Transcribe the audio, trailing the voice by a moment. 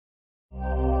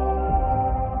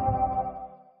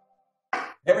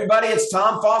Hey everybody, it's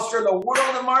Tom Foster in the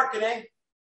world of marketing.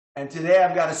 And today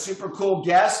I've got a super cool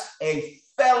guest, a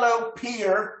fellow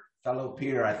peer. Fellow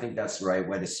peer, I think that's the right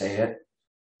way to say it.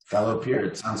 Fellow peer,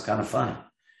 it sounds kind of funny.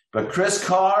 But Chris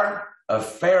Carr of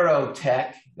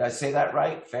Ferrotech. Did I say that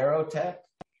right? Ferrotech?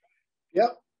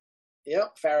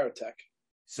 Yep, Ferrotech.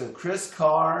 So Chris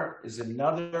Carr is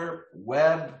another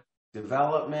web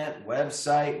development,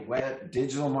 website, web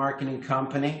digital marketing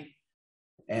company.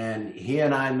 And he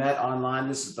and I met online.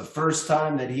 This is the first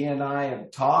time that he and I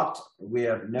have talked. We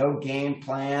have no game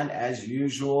plan as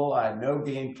usual. I have no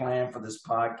game plan for this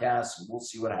podcast. We'll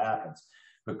see what happens.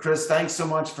 But Chris, thanks so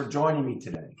much for joining me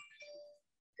today.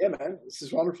 Yeah, man, this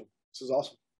is wonderful. This is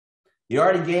awesome. He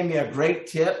already gave me a great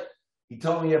tip. He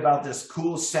told me about this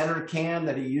cool center cam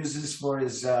that he uses for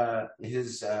his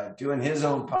doing his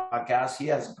own podcast. He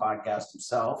has a podcast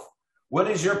himself.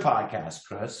 What is your podcast,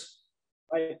 Chris?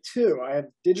 I have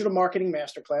Digital Marketing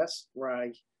Masterclass, where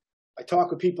I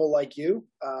talk with people like you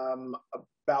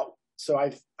about. So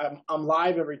I'm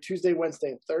live every Tuesday,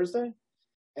 Wednesday, and Thursday,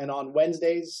 and on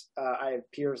Wednesdays I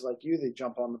have peers like you. They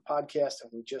jump on the podcast,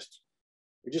 and we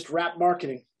just wrap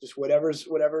marketing, just whatever's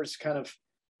kind of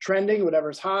trending,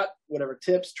 whatever's hot, whatever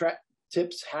tips,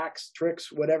 hacks,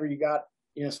 tricks, whatever you got.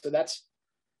 So that's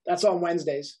on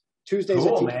Wednesdays. Tuesdays.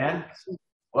 Cool, man.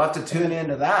 We'll have to tune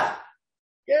into that.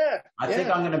 Yeah. I think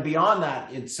I'm going to be on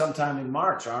that sometime in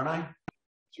March, aren't I?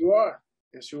 You are.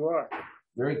 Yes, you are.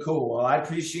 Very cool. Well, I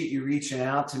appreciate you reaching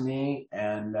out to me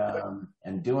and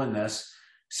doing this.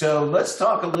 So let's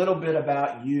talk a little bit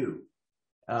about you.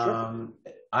 Sure.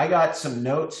 I got some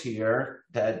notes here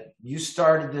that you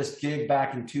started this gig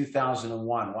back in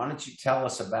 2001. Why don't you tell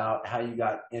us about how you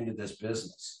got into this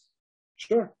business?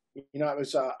 Sure. I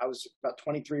was about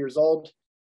 23 years old.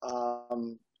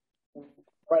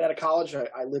 Right out of college,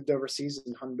 I lived overseas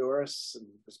in Honduras and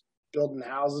was building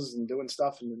houses and doing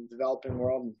stuff in the developing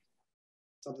world. And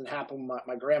something happened.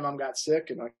 My grandmom got sick,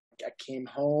 and I came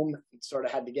home and sort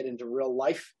of had to get into real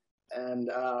life. And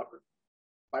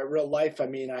by real life, I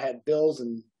mean I had bills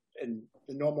and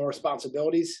the normal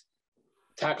responsibilities.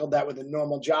 Tackled that with the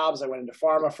normal jobs. I went into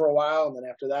pharma for a while, and then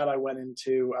after that, I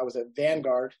was at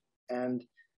Vanguard. And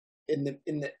in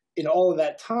all of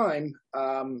that time,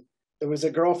 there was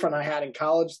a girlfriend I had in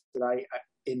college that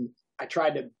I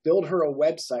tried to build her a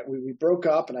website. We broke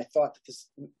up, and I thought that this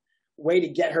way to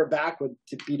get her back would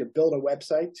be to build a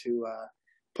website to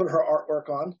put her artwork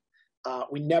on.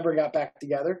 We never got back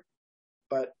together,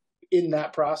 but in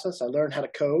that process, I learned how to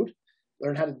code,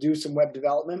 learned how to do some web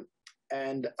development,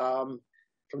 and from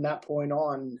that point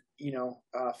on,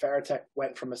 Ferrotech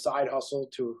went from a side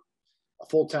hustle to a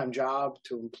full-time job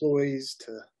to employees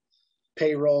to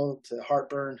payroll to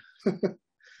heartburn.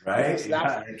 Right.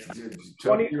 So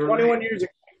 21 years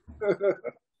ago.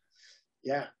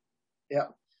 Yeah.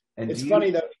 And it's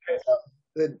funny though,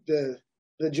 because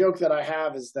the joke that I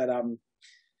have is that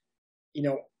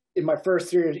in my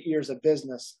first 3 years of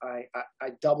business, I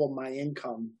doubled my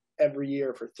income every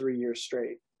year for 3 years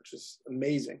straight, which is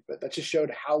amazing. But that just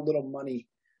showed how little money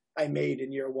I made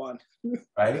in year one.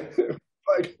 Right.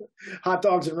 Like hot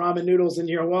dogs and ramen noodles in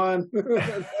year one.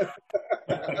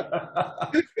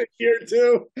 Year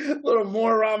two, a little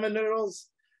more ramen noodles.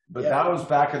 But that was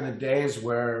back in the days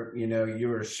where, you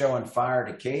were showing fire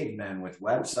to cavemen with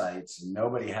websites and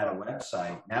nobody had a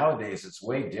website. Nowadays, it's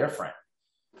way different.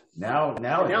 Now I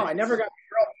never got my girlfriend.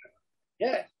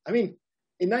 Yeah. I mean,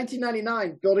 in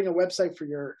 1999, building a website for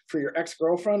your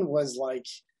ex-girlfriend was like,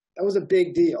 that was a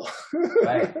big deal.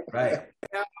 Right. Now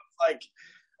it's like,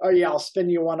 oh yeah, I'll spin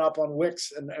you one up on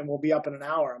Wix and we'll be up in an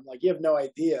hour. I'm like, you have no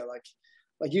idea. Like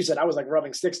you said, I was like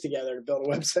rubbing sticks together to build a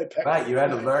website back. Right. You had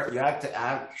to learn, you had to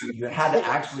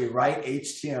actually write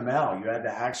HTML. You had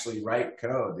to actually write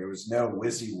code. There was no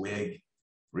WYSIWYG,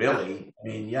 really. I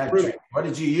mean, yeah. What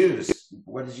did you use?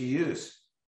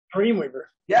 Dreamweaver.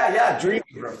 Yeah.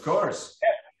 Dreamweaver, of course.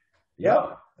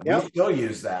 Yep. We still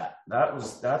use that.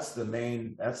 That's the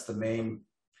main.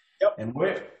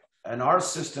 Yep. And our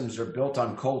systems are built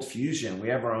on Cold Fusion. We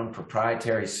have our own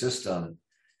proprietary system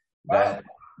that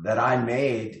I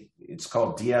made. It's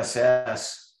called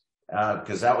DSS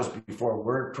because that was before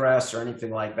WordPress or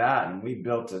anything like that. And we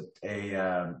built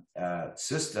a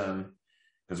system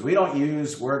because we don't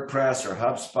use WordPress or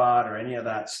HubSpot or any of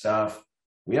that stuff.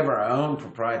 We have our own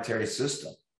proprietary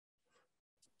system.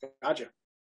 Gotcha.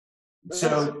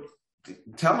 So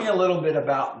tell me a little bit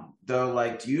about, though,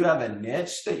 like, do you have a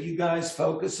niche that you guys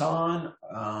focus on?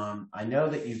 I know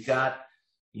that you've got,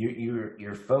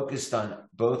 you're focused on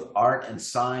both art and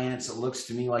science. It looks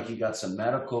to me like you got some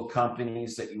medical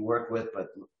companies that you work with, but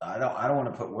I don't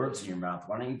want to put words in your mouth.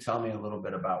 Why don't you tell me a little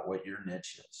bit about what your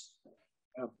niche is?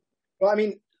 Well, I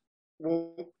mean,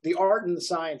 the art and the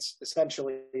science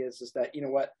essentially is that, you know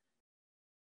what,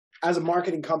 as a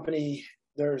marketing company,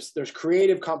 there's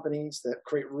creative companies that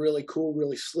create really cool,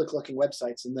 really slick looking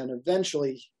websites. And then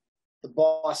eventually the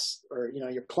boss or, you know,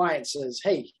 your client says,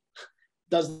 hey,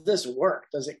 does this work?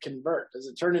 Does it convert? Does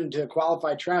it turn into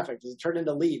qualified traffic? Does it turn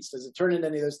into leads? Does it turn into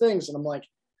any of those things? And I'm like,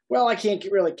 well, I can't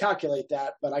really calculate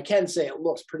that, but I can say it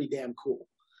looks pretty damn cool.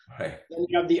 Right. Then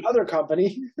you have the other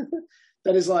company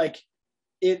that is like,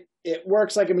 it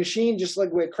works like a machine, just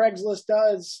like what Craigslist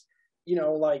does. You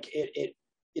know, like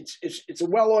it's a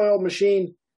well-oiled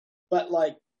machine, but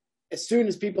like as soon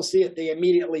as people see it, they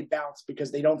immediately bounce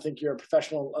because they don't think you're a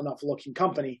professional enough looking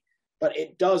company, but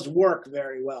it does work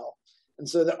very well. And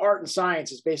so the art and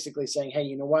science is basically saying, hey,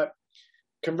 you know what?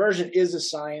 Conversion is a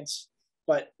science,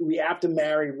 but we have to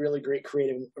marry really great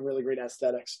creative and really great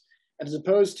aesthetics. And as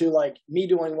opposed to like me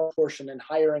doing one portion and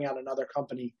hiring out another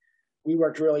company, we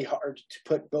worked really hard to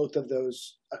put both of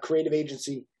those, a creative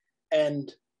agency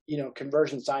and, you know,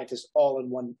 conversion scientists all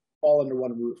under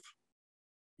one roof.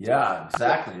 Yeah,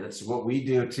 exactly. That's what we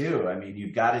do too. I mean,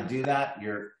 you've got to do that.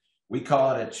 We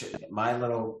call it my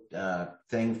little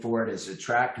thing for it is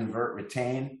attract, convert,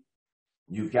 retain.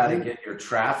 You've got to get your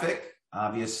traffic,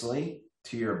 obviously,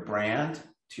 to your brand,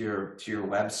 to your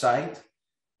website,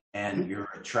 and you're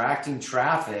attracting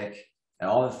traffic and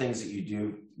all the things that you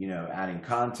do, you know, adding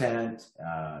content,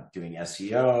 doing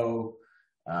SEO,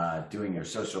 doing your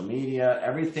social media,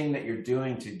 everything that you're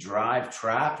doing to drive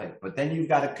traffic. But then you've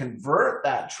got to convert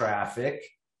that traffic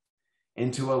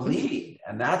into a lead,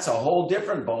 and that's a whole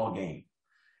different ball game.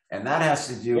 And that has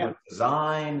to do with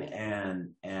design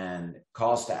and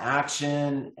calls to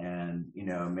action, and, you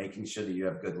know, making sure that you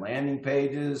have good landing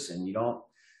pages, and you're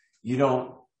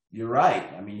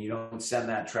right. I mean, you don't send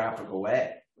that traffic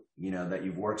away, you know, that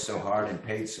you've worked so hard and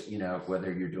paid, you know,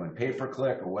 whether you're doing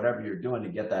pay-per-click or whatever you're doing to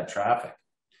get that traffic.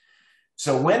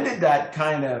 So when did that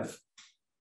kind of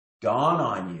dawn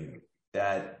on you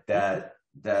that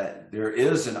there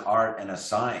is an art and a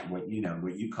science, what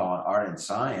you call an art and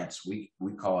science, we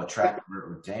call attract, convert,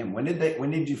 retain. When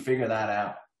did you figure that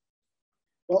out?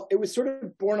 Well, it was sort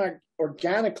of born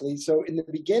organically. So in the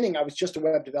beginning, I was just a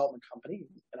web development company,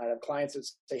 and I'd have clients that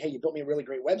say, hey, you built me a really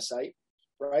great website,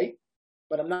 right?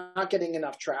 But I'm not getting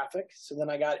enough traffic. So then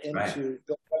I got into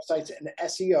building websites and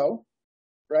SEO,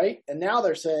 right? And now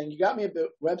they're saying, you got me a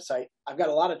website, I've got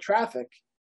a lot of traffic,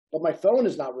 but my phone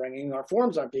is not ringing, our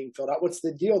forms aren't being filled out. What's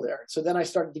the deal there? So then I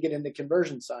started to get into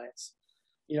conversion science.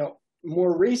 You know,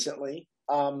 more recently,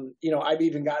 you know, I've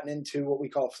even gotten into what we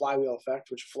call a flywheel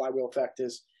effect, which flywheel effect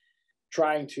is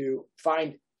trying to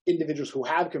find individuals who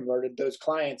have converted those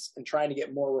clients and trying to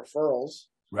get more referrals.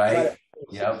 Right.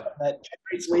 Yeah. That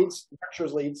generates leads,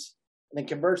 nurtures leads, and then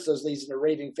converts those leads into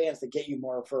raving fans that get you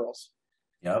more referrals.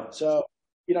 Yep. So,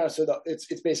 you know,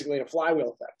 it's basically a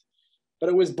flywheel effect. But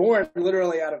it was born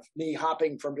literally out of me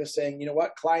hopping from just saying, you know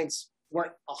what, clients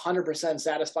weren't 100%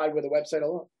 satisfied with the website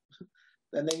alone.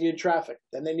 Then they needed traffic.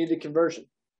 Then they needed conversion.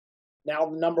 Now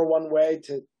the number one way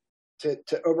to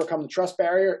overcome the trust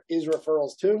barrier is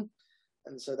referrals too.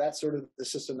 And so that's sort of the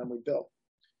system that we built.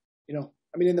 You know,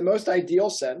 I mean, in the most ideal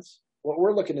sense, what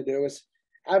we're looking to do is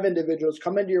have individuals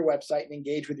come into your website and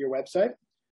engage with your website.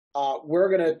 We're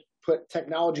going to put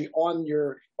technology on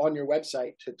your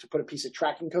website to put a piece of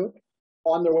tracking code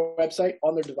on their website,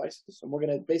 on their devices. And we're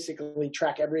going to basically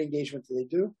track every engagement that they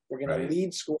do. We're going to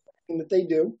lead score everything that they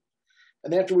do.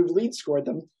 And after we've lead scored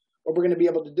them, what we're going to be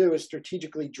able to do is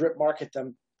strategically drip market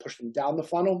them, push them down the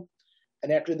funnel.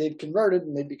 And after they've converted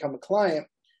and they become a client,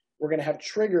 we're going to have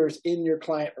triggers in your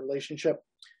client relationship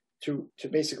to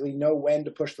basically know when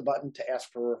to push the button to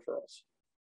ask for referrals.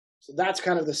 So that's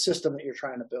kind of the system that you're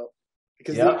trying to build.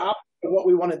 Because the opposite of what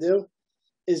we want to do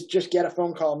is just get a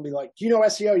phone call and be like, do you know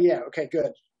SEO? Yeah. Okay,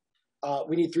 good.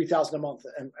 We need 3,000 a month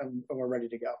and we're ready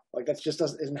to go. Like that's just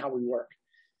isn't how we work.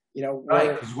 You know,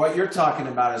 right? Because what you're talking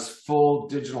about is full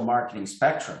digital marketing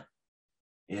spectrum.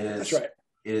 That's right.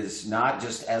 Is not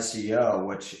just SEO,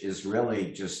 which is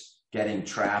really just getting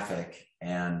traffic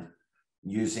and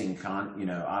using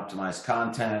optimized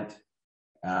content,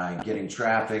 getting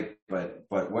traffic. But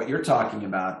what you're talking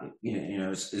about,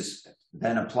 is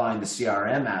then applying the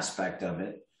CRM aspect of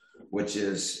it, which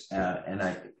is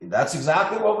that's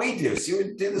exactly what we do. See,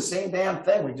 we do the same damn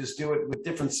thing. We just do it with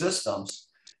different systems.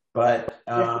 But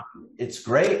it's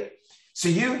great. So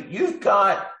you've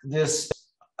got this.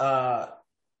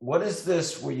 What is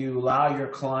this where you allow your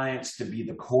clients to be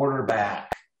the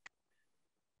quarterback?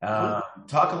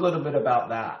 Talk a little bit about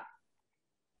that.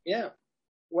 Yeah.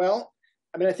 Well,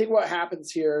 I mean, I think what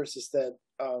happens here is that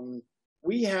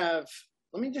we have.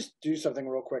 Let me just do something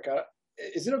real quick.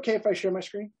 is it okay if I share my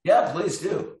screen? Yeah, please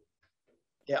do.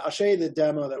 Yeah, I'll show you the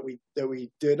demo that we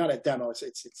did. Not a demo. It's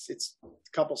a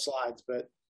couple slides, but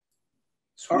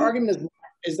Sweet. our argument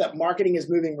is that marketing is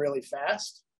moving really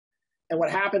fast. And what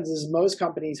happens is most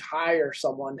companies hire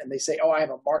someone and they say, oh, I have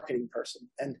a marketing person.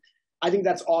 And I think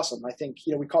that's awesome. I think,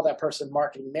 we call that person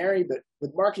Marketing Mary, but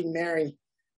with Marketing Mary,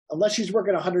 unless she's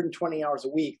working 120 hours a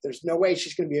week, there's no way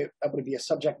she's going to be able to be a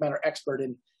subject matter expert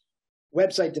in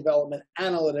website development,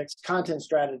 analytics, content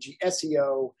strategy,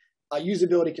 SEO,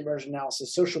 usability, conversion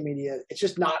analysis, social media. It's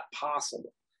just not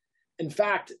possible. In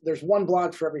fact, there's one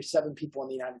blog for every 7 people in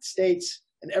the United States,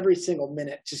 and every single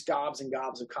minute, just gobs and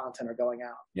gobs of content are going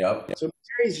out. Yep. So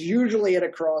Mary's usually at a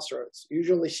crossroads.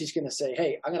 Usually she's going to say,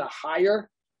 hey, I'm going to hire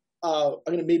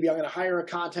a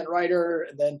content writer,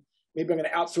 and then maybe I'm going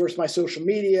to outsource my social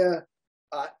media.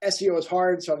 SEO is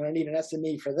hard, so I'm going to need an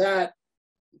SME for that.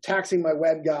 I'm taxing my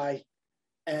web guy,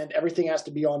 and everything has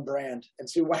to be on brand. And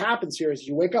so what happens here is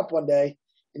you wake up one day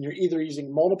and you're either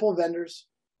using multiple vendors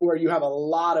or you have a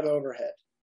lot of overhead.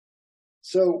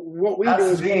 So what we do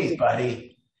is me,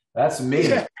 buddy. That's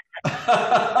me. I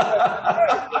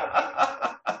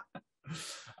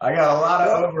got a lot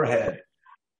of overhead.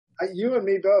 You and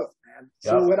me both, man.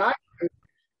 So Yep. what I do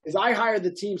is I hire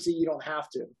the team so you don't have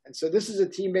to. And so this is a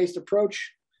team-based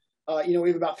approach. We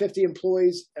have about 50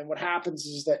 employees. And what happens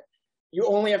is that you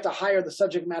only have to hire the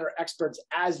subject matter experts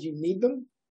as you need them.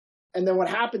 And then what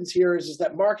happens here is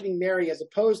that Marketing Mary, as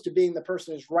opposed to being the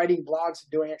person who's writing blogs and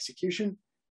doing execution,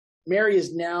 Mary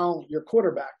is now your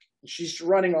quarterback. She's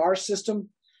running our system.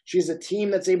 She has a team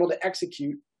that's able to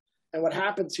execute. And what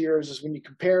happens here is when you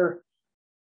compare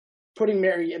putting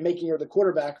Mary and making her the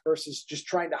quarterback versus just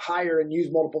trying to hire and use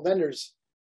multiple vendors,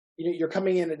 you're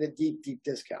coming in at a deep, deep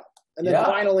discount. And then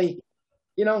finally,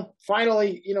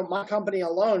 my company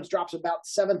alone drops about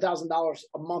 $7,000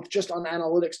 a month just on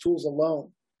analytics tools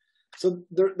alone. So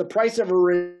the price of a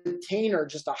retainer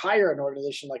just to hire an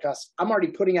organization like us, I'm already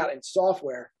putting out in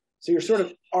software. So you're sort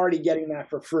of already getting that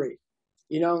for free,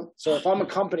 So if I'm a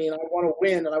company and I want to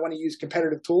win and I want to use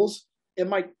competitive tools, it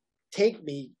might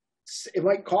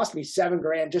cost me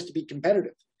 $7,000 just to be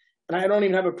competitive. And I don't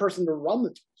even have a person to run the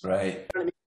tools. Right. You know what I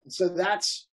mean? So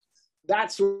that's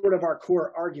sort of our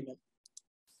core argument.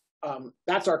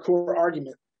 That's our core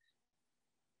argument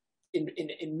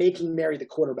in making Mary the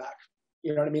quarterback.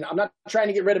 You know what I mean? I'm not trying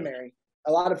to get rid of Mary.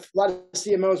 A lot of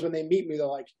CMOs, when they meet me, they're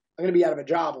like, I'm going to be out of a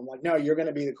job. I'm like, no, you're going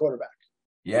to be the quarterback.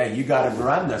 Yeah, you got to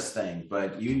run this thing,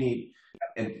 but you need,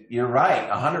 and you're right,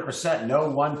 100%. No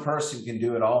one person can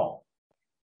do it all.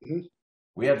 Mm-hmm.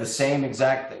 We have the same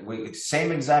exact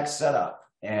setup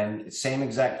and same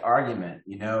exact argument.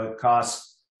 It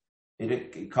costs you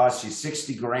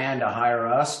 $60,000 to hire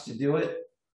us to do it,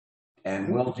 and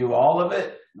Mm-hmm. we'll do all of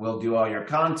it. We'll do all your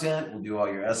content. We'll do all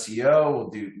your SEO.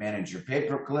 We'll manage your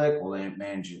pay-per-click. We'll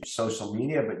manage your social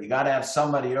media. But you got to have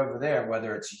somebody over there,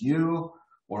 whether it's you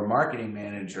or marketing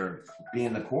manager,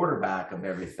 being the quarterback of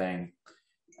everything.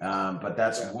 But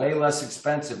that's way less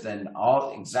expensive than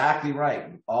exactly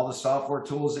right. All the software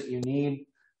tools that you need,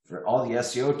 for all the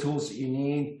SEO tools that you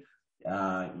need.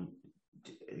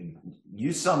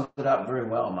 You summed it up very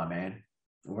well, my man.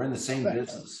 We're in the same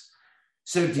business.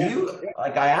 So do you,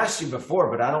 like I asked you before,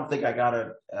 but I don't think I got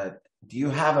do you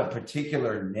have a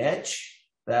particular niche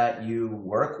that you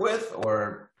work with,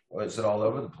 or is it all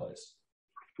over the place?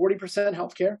 40%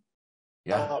 healthcare.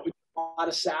 Yeah. We do a lot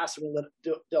of SaaS, and we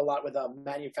do a lot with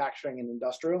manufacturing and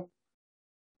industrial.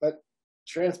 But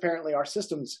transparently, our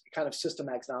system's kind of system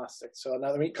agnostic. So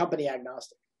company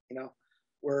agnostic.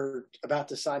 We're about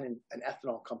to sign an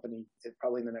ethanol company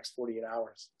probably in the next 48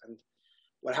 hours. And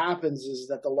what happens is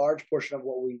that the large portion of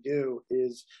what we do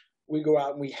is we go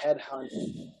out and we headhunt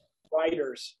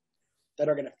writers that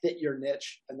are going to fit your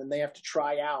niche, and then they have to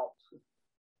try out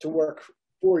to work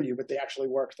for you, but they actually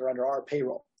work. They're under our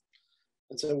payroll.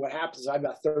 And so what happens is I've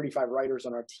got 35 writers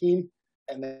on our team,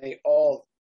 and they're all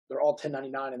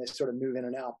 1099, and they sort of move in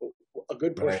and out. But a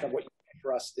good portion of what you do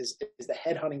for us is the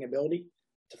headhunting ability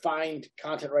to find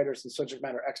content writers and subject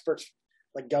matter experts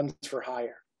like guns for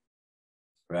hire.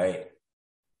 Right.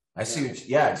 I see.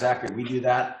 Exactly. We do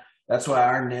that. That's why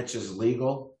our niche is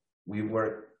legal. We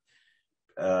work.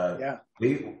 Our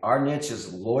niche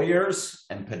is lawyers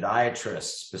and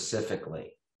podiatrists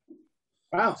specifically.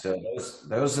 Wow. So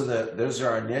those are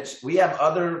our niche. We have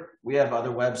other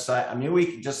websites. I mean, we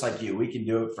can, just like you, we can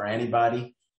do it for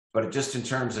anybody, but just in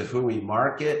terms of who we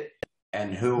market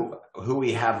and who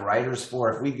we have writers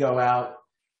for, if we go out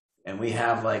and we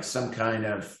have like some kind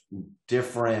of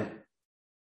different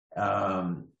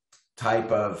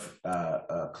type of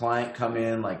client come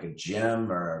in, like a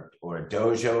gym or a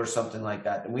dojo or something like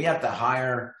that, then we have to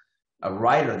hire a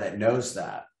writer that knows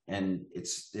that. And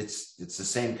it's the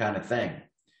same kind of thing.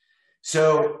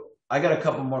 So I got a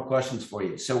couple more questions for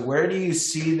you. So where do you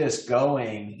see this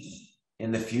going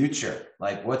in the future?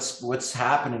 Like what's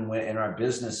happening in our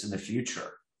business in the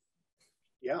future?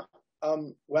 Yeah.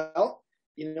 Well,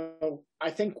 I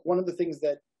think one of the things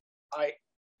that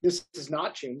this has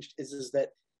not changed is that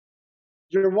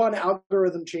you're one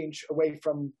algorithm change away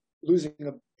from losing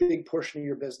a big portion of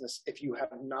your business if you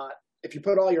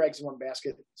put all your eggs in one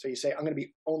basket. So you say, I'm going to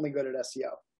be only good at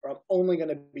SEO, or I'm only going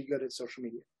to be good at social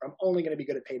media, or I'm only going to be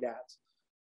good at paid ads.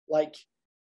 Like,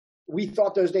 we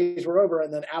thought those days were over,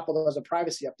 and then Apple does a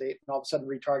privacy update, and all of a sudden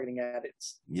retargeting ad,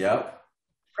 it's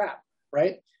crap,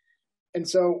 right? And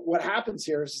so what happens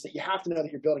here is that you have to know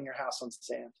that you're building your house on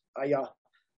sand.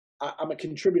 I'm a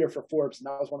contributor for Forbes, and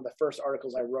that was one of the first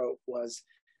articles I wrote was,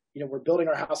 we're building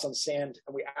our house on sand,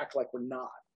 and we act like we're not.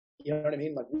 You know what I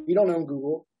mean? Like, we don't own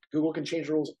Google. Google can change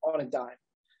rules on a dime.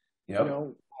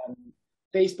 Yep.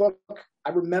 Facebook,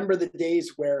 I remember the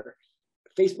days where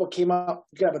Facebook came up,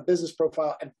 you could have a business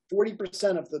profile, and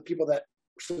 40% of the people that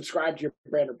subscribe to your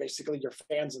brand are basically your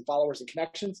fans and followers and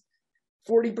connections.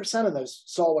 40% of those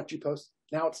saw what you post.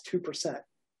 Now it's 2%. I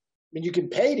mean, you can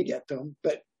pay to get them,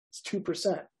 but it's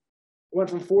 2%. It went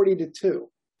from 40 to 2.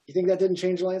 You think that didn't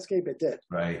change the landscape? It did.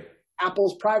 Right.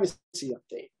 Apple's privacy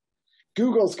update.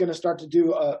 Google's going to start to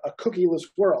do a cookieless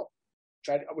world,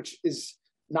 which is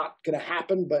not going to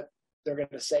happen, but they're going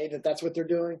to say that that's what they're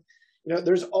doing.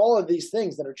 There's all of these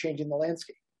things that are changing the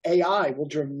landscape. AI will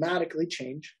dramatically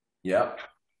change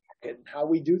how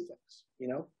we do things.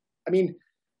 I mean,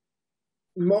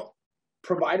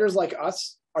 providers like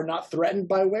us are not threatened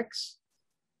by Wix,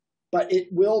 but it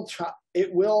will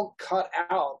cut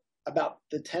out about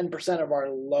the 10% of our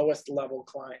lowest level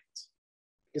clients.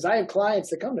 Because I have clients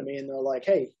that come to me and they're like,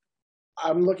 hey,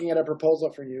 I'm looking at a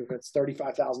proposal for you. It's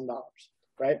 $35,000,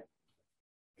 right?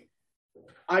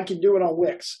 I can do it on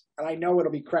Wix, and I know it'll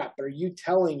be crap, but are you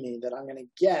telling me that I'm going to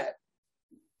get,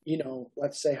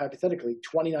 let's say hypothetically,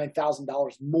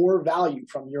 $29,000 more value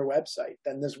from your website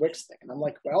than this Wix thing? And I'm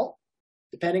like, well,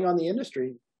 depending on the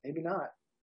industry, maybe not.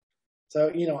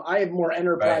 So, I have more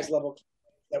enterprise level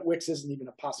that Wix isn't even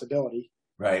a possibility.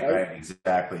 Right,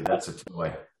 exactly. That's a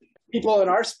toy. People in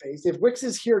our space, if Wix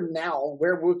is here now,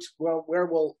 where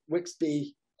will Wix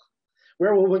be?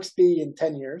 Where will Wix be in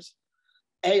 10 years?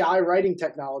 AI writing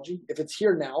technology, if it's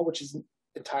here now, which isn't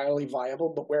entirely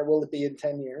viable, but where will it be in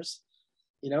 10 years?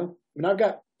 I've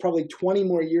got probably 20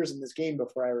 more years in this game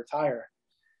before I retire.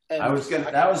 And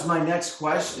that was my next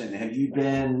question. Have you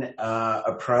been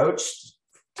approached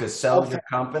to sell your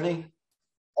company?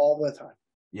 All the time.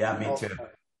 Yeah, me too.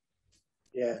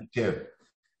 Yeah. Me too.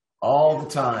 All the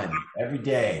time, every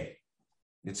day.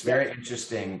 It's very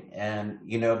interesting. And,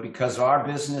 because our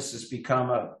business has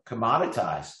become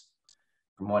commoditized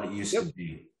from what it used to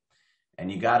be.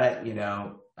 And you got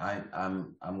to,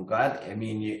 I'm glad. I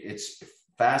mean, it's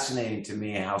fascinating to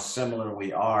me how similar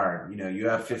we are. You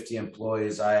have 50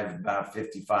 employees. I have about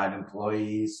 55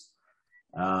 employees.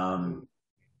 And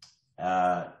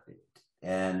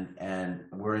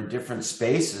we're in different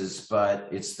spaces, but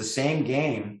it's the same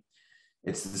game.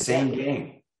 It's the same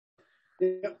game.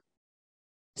 Yep.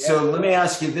 So let me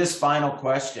ask you this final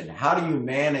question. How do you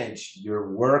manage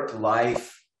your work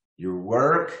life, your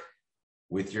work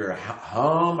with your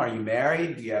home? Are you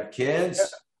married? Do you have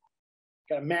kids?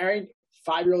 Got a married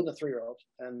 5-year-old and a 3-year-old.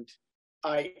 And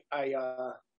I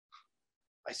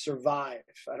survive.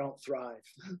 I don't thrive.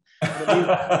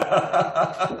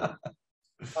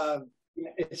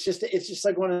 It's just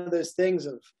like one of those things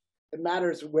of, it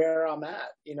matters where I'm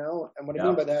at, and what I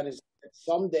mean by that is that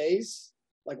some days,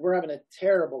 like, we're having a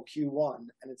terrible Q1,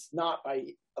 and it's not by,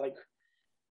 like,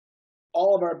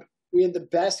 we had the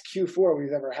best Q4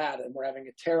 we've ever had, and we're having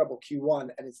a terrible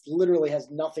Q1, and it literally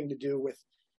has nothing to do with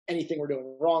anything we're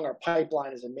doing wrong. Our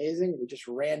pipeline is amazing. We just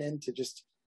ran into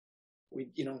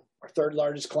our third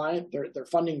largest client, their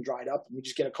funding dried up, and we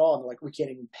just get a call and they're like, we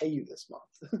can't even pay you this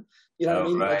month. You know what I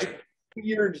mean? Right. Like,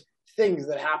 weird things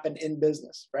that happen in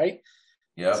business, right?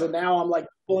 Yeah. So now I'm like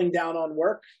pulling down on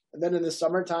work, and then in the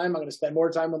summertime, I'm going to spend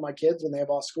more time with my kids when they have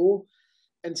off school.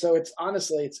 And so it's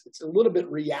honestly, it's a little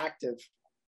bit reactive.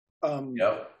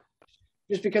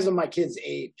 Just because of my kids'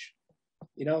 age,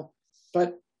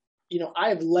 but I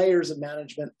have layers of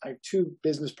management. I have 2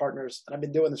 business partners, and I've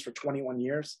been doing this for 21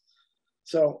 years.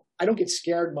 So I don't get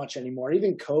scared much anymore.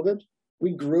 Even COVID,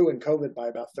 we grew in COVID by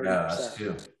about 30%. Yeah, that's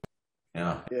true.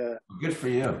 Yeah. Yeah. Good for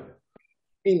you.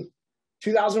 In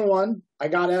 2001, I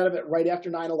got out of it right after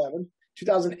 9/11.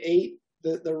 2008,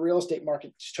 the real estate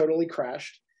market just totally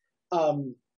crashed.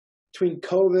 Between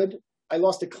COVID, I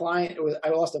lost a client. I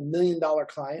lost $1 million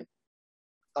client.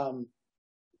 And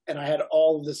I had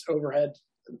all of this overhead,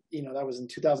 that was in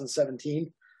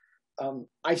 2017.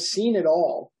 I've seen it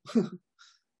all,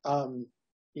 and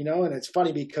it's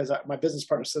funny because my business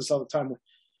partner says all the time,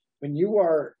 when you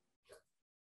are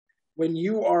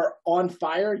on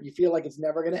fire, you feel like it's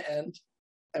never going to end.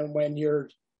 And when you're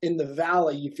in the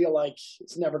valley, you feel like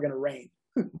it's never going to rain.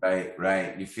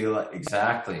 Right. You feel it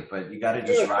exactly, but you got to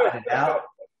just ride it out.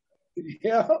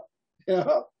 Yeah.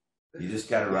 You just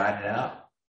got to ride it out.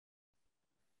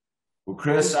 Well,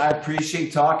 Chris, I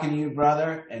appreciate talking to you,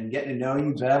 brother, and getting to know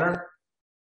you better.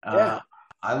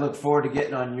 I look forward to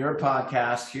getting on your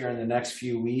podcast here in the next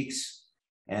few weeks,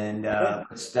 and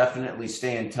let's definitely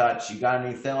stay in touch. You got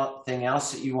anything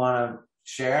else that you want to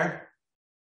share?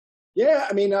 Yeah,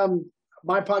 I mean,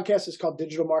 my podcast is called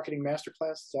Digital Marketing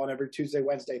Masterclass. It's on every Tuesday,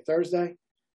 Wednesday, Thursday.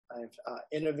 I have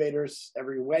innovators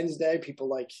every Wednesday, people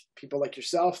like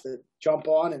yourself that jump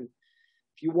on. And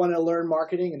if you want to learn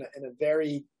marketing in a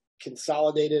very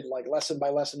consolidated, like lesson by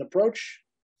lesson approach,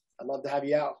 I'd love to have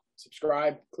you out.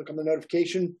 Subscribe, click on the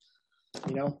notification.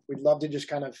 We'd love to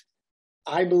just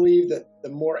I believe that the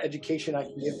more education I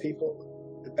can give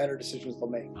people, the better decisions they'll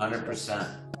make.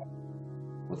 100%.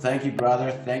 Well, thank you,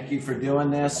 brother. Thank you for doing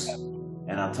this,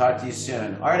 and I'll talk to you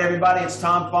soon. All right, everybody, it's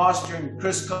Tom Foster and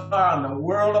Chris Carr on the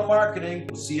World of Marketing.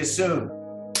 We'll see you soon.